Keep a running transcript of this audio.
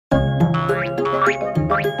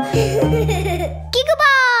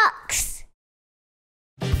Gigglebox!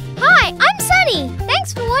 Hi, I'm Sunny.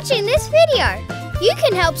 Thanks for watching this video. You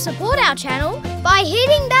can help support our channel by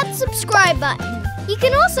hitting that subscribe button. You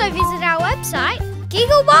can also visit our website,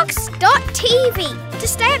 Gigglebox.tv, to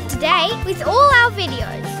stay up to date with all our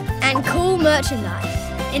videos and cool merchandise.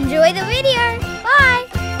 Enjoy the video. Bye!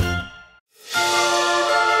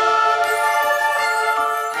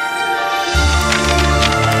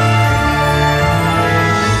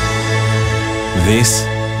 This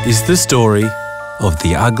is the story of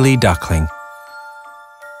the Ugly Duckling.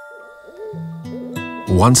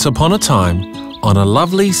 Once upon a time, on a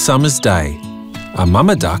lovely summer's day, a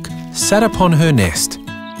mama duck sat upon her nest.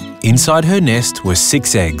 Inside her nest were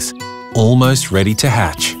 6 eggs, almost ready to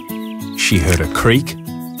hatch. She heard a creak,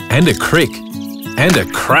 and a crick, and a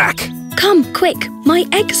crack. Come, quick, my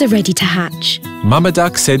eggs are ready to hatch. Mama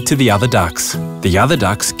duck said to the other ducks. The other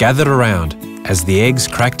ducks gathered around as the eggs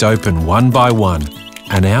cracked open one by one,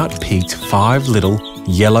 and out peeked 5 little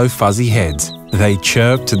yellow fuzzy heads. They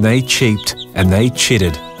chirped and they cheeped and they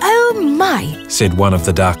chittered. Oh my, said one of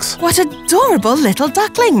the ducks. what adorable little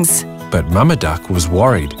ducklings. But Mama Duck was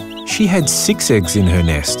worried. She had 6 eggs in her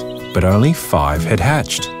nest, but only 5 had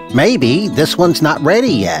hatched. Maybe this one's not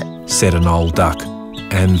ready yet, said an old duck.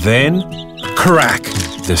 And then, crack!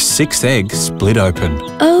 The 6th egg split open,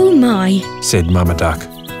 Oh my, said Mama Duck.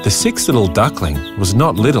 The 6th little duckling was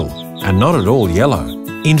not little and not at all yellow.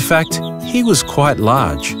 In fact, he was quite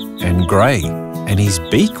large and grey, and his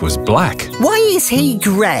beak was black, Why is he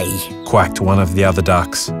grey? quacked one of the other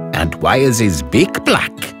ducks. And why is his beak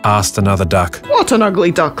black? Asked another duck. What an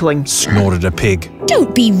ugly duckling. Snorted a pig,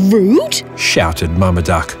 don't be rude. shouted Mama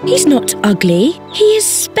Duck. He's not ugly, he is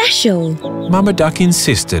special. Mama Duck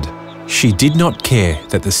insisted. She did not care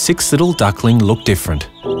that the 6th little duckling looked different.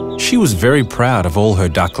 She was very proud of all her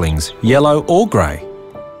ducklings, yellow or grey.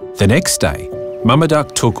 The next day, Mama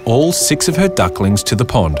Duck took all 6 of her ducklings to the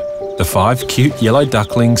pond. The 5 cute yellow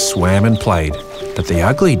ducklings swam and played, but the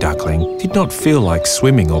ugly duckling did not feel like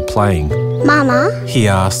swimming or playing. Mama, He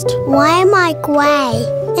asked. why am I grey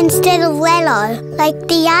instead of yellow like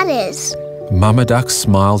the others? Mama Duck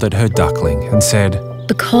smiled at her duckling and said,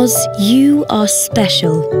 Because you are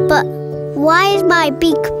special. But why is my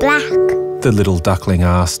beak black? the little duckling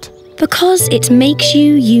asked. Because it makes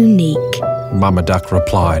you unique. Mama Duck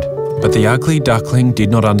replied, but the ugly duckling did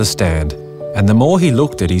not understand, and the more he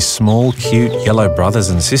looked at his small, cute yellow brothers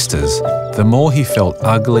and sisters, the more he felt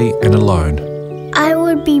ugly and alone, I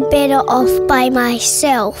would be better off by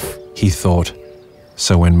myself. he thought.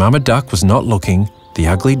 So when Mama Duck was not looking, the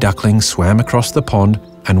ugly duckling swam across the pond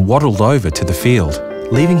and waddled over to the field,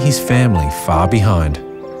 leaving his family far behind.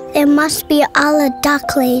 There must be other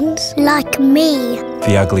ducklings like me.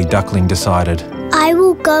 The ugly duckling decided. I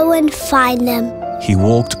will go and find them. He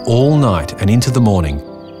walked all night and into the morning.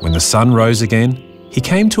 When the sun rose again, he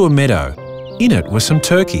came to a meadow. In it were some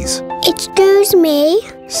turkeys, Excuse me,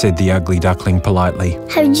 said the ugly duckling politely.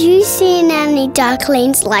 have you seen any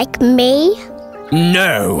ducklings like me?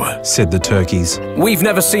 No, Said the turkeys. we've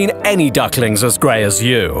never seen any ducklings as grey as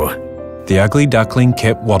you. The ugly duckling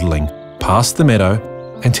kept waddling past the meadow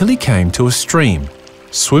until he came to a stream.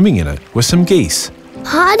 Swimming in it were some geese,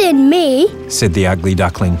 Pardon me, said the ugly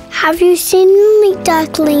duckling. have you seen any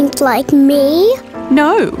ducklings like me?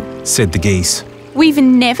 No, Said the geese. we've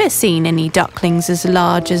never seen any ducklings as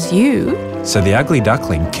large as you. So the ugly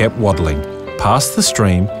duckling kept waddling past the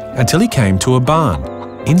stream until he came to a barn.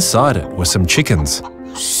 Inside it were some chickens,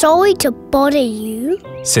 Sorry to bother you.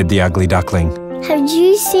 said the ugly duckling. Have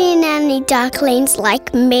you seen any ducklings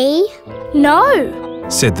like me? No,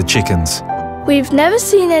 Said the chickens. we've never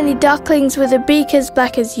seen any ducklings with a beak as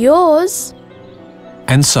black as yours.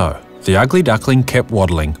 And so the ugly duckling kept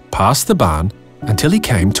waddling past the barn until he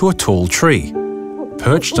came to a tall tree.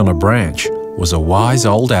 Perched on a branch was a wise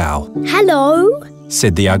old owl, Hello,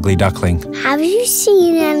 said the ugly duckling. have you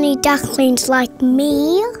seen any ducklings like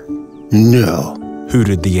me? No,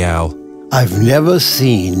 Hooted the owl. I've never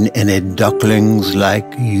seen any ducklings like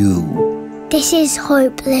you. This is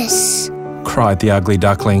hopeless. Cried the ugly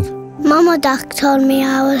duckling. Mama Duck told me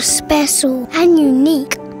I was special and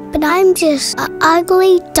unique, but I'm just an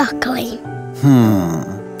ugly duckling.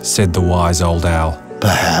 Said the wise old owl.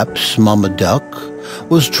 Perhaps Mama Duck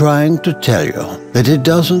was trying to tell you that it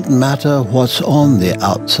doesn't matter what's on the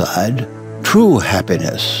outside. True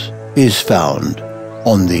happiness is found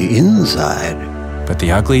on the inside. But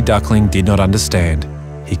the ugly duckling did not understand.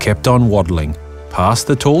 He kept on waddling past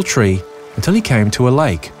the tall tree until he came to a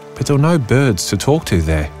lake, but there were no birds to talk to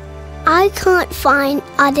there. I can't find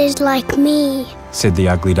others like me. Said the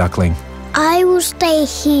ugly duckling. I will stay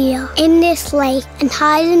here in this lake and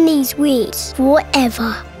hide in these weeds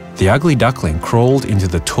forever. The ugly duckling crawled into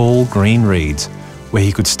the tall green reeds where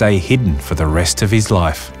he could stay hidden for the rest of his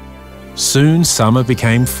life. Soon summer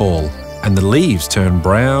became fall and the leaves turned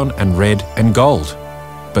brown and red and gold.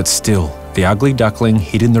 But still, the ugly duckling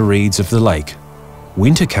hid in the reeds of the lake.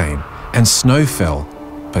 Winter came and snow fell,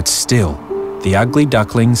 but still, the ugly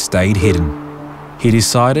duckling stayed hidden. He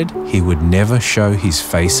decided he would never show his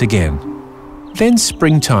face again. Then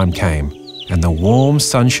springtime came and the warm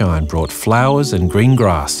sunshine brought flowers and green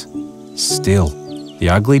grass. Still, the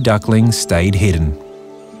ugly duckling stayed hidden.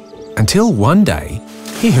 Until one day,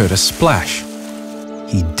 he heard a splash.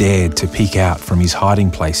 He dared to peek out from his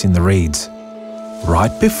hiding place in the reeds.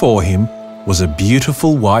 Right before him was a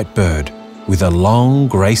beautiful white bird with a long,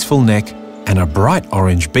 graceful neck and a bright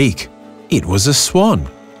orange beak. It was a swan,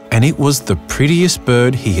 and it was the prettiest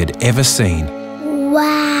bird he had ever seen.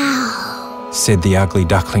 Wow, said the ugly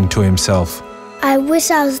duckling to himself. I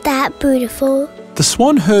wish I was that beautiful. The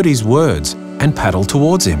swan heard his words and paddled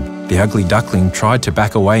towards him. The ugly duckling tried to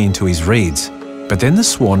back away into his reeds, but then the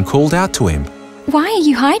swan called out to him. Why are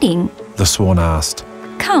you hiding? The swan asked.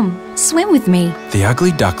 Come, swim with me. The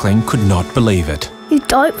ugly duckling could not believe it. You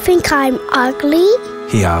don't think I'm ugly?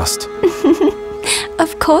 He asked.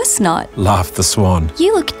 Of course not, laughed the swan.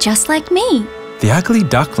 You look just like me. The ugly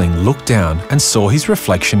duckling looked down and saw his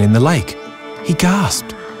reflection in the lake. He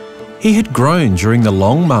gasped. He had grown during the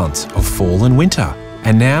long months of fall and winter,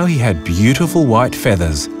 and now he had beautiful white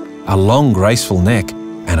feathers, a long graceful neck,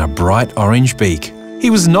 and a bright orange beak. He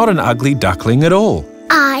was not an ugly duckling at all.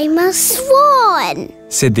 I'm a swan,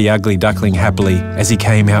 said the ugly duckling happily as he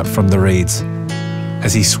came out from the reeds.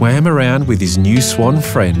 As he swam around with his new swan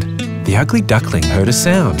friend, the ugly duckling heard a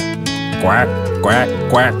sound. Quack, quack,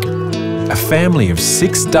 quack. A family of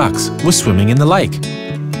 6 ducks were swimming in the lake.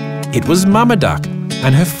 It was Mama Duck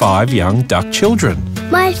and her 5 young duck children.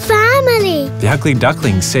 My family, the ugly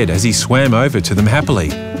duckling said as he swam over to them happily.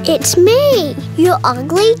 It's me, your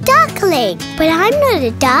ugly duckling. But I'm not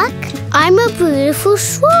a duck. I'm a beautiful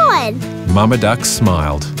swan. Mama Duck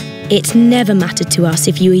smiled. It's never mattered to us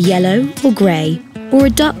if you were yellow or grey, or a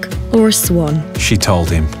duck or a swan, she told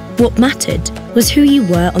him. What mattered was who you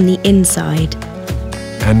were on the inside.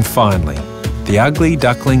 And finally, the ugly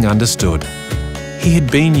duckling understood. He had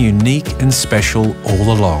been unique and special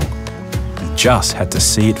all along. He just had to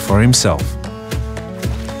see it for himself.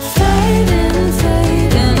 Fading,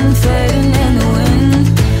 fading, fading in the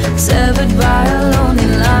wind, severed by a lonely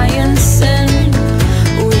lion's sin.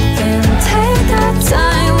 We can take our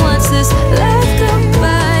time, what's this left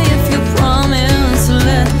goodbye if you promise to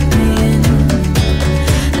let me in.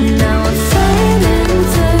 And now we're fading,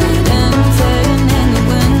 fading, fading in the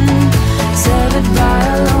wind, severed by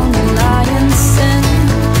a lonely lion's sin.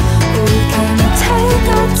 We can take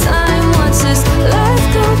our time, what's this left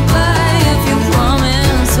goodbye if you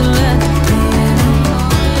promise to let me in.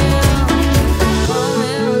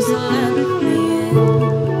 Promise to let me in.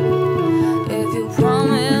 If you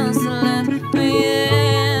promise to let me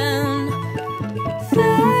in.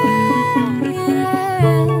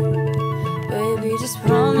 Baby, just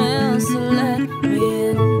promise to let me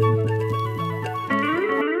in.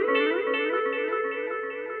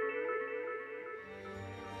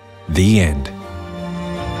 The end.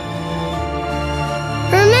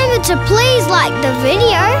 Remember to please like the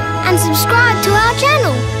video and subscribe to our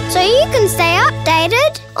channel so you can stay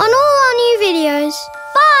updated on all our new videos.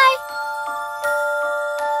 Bye!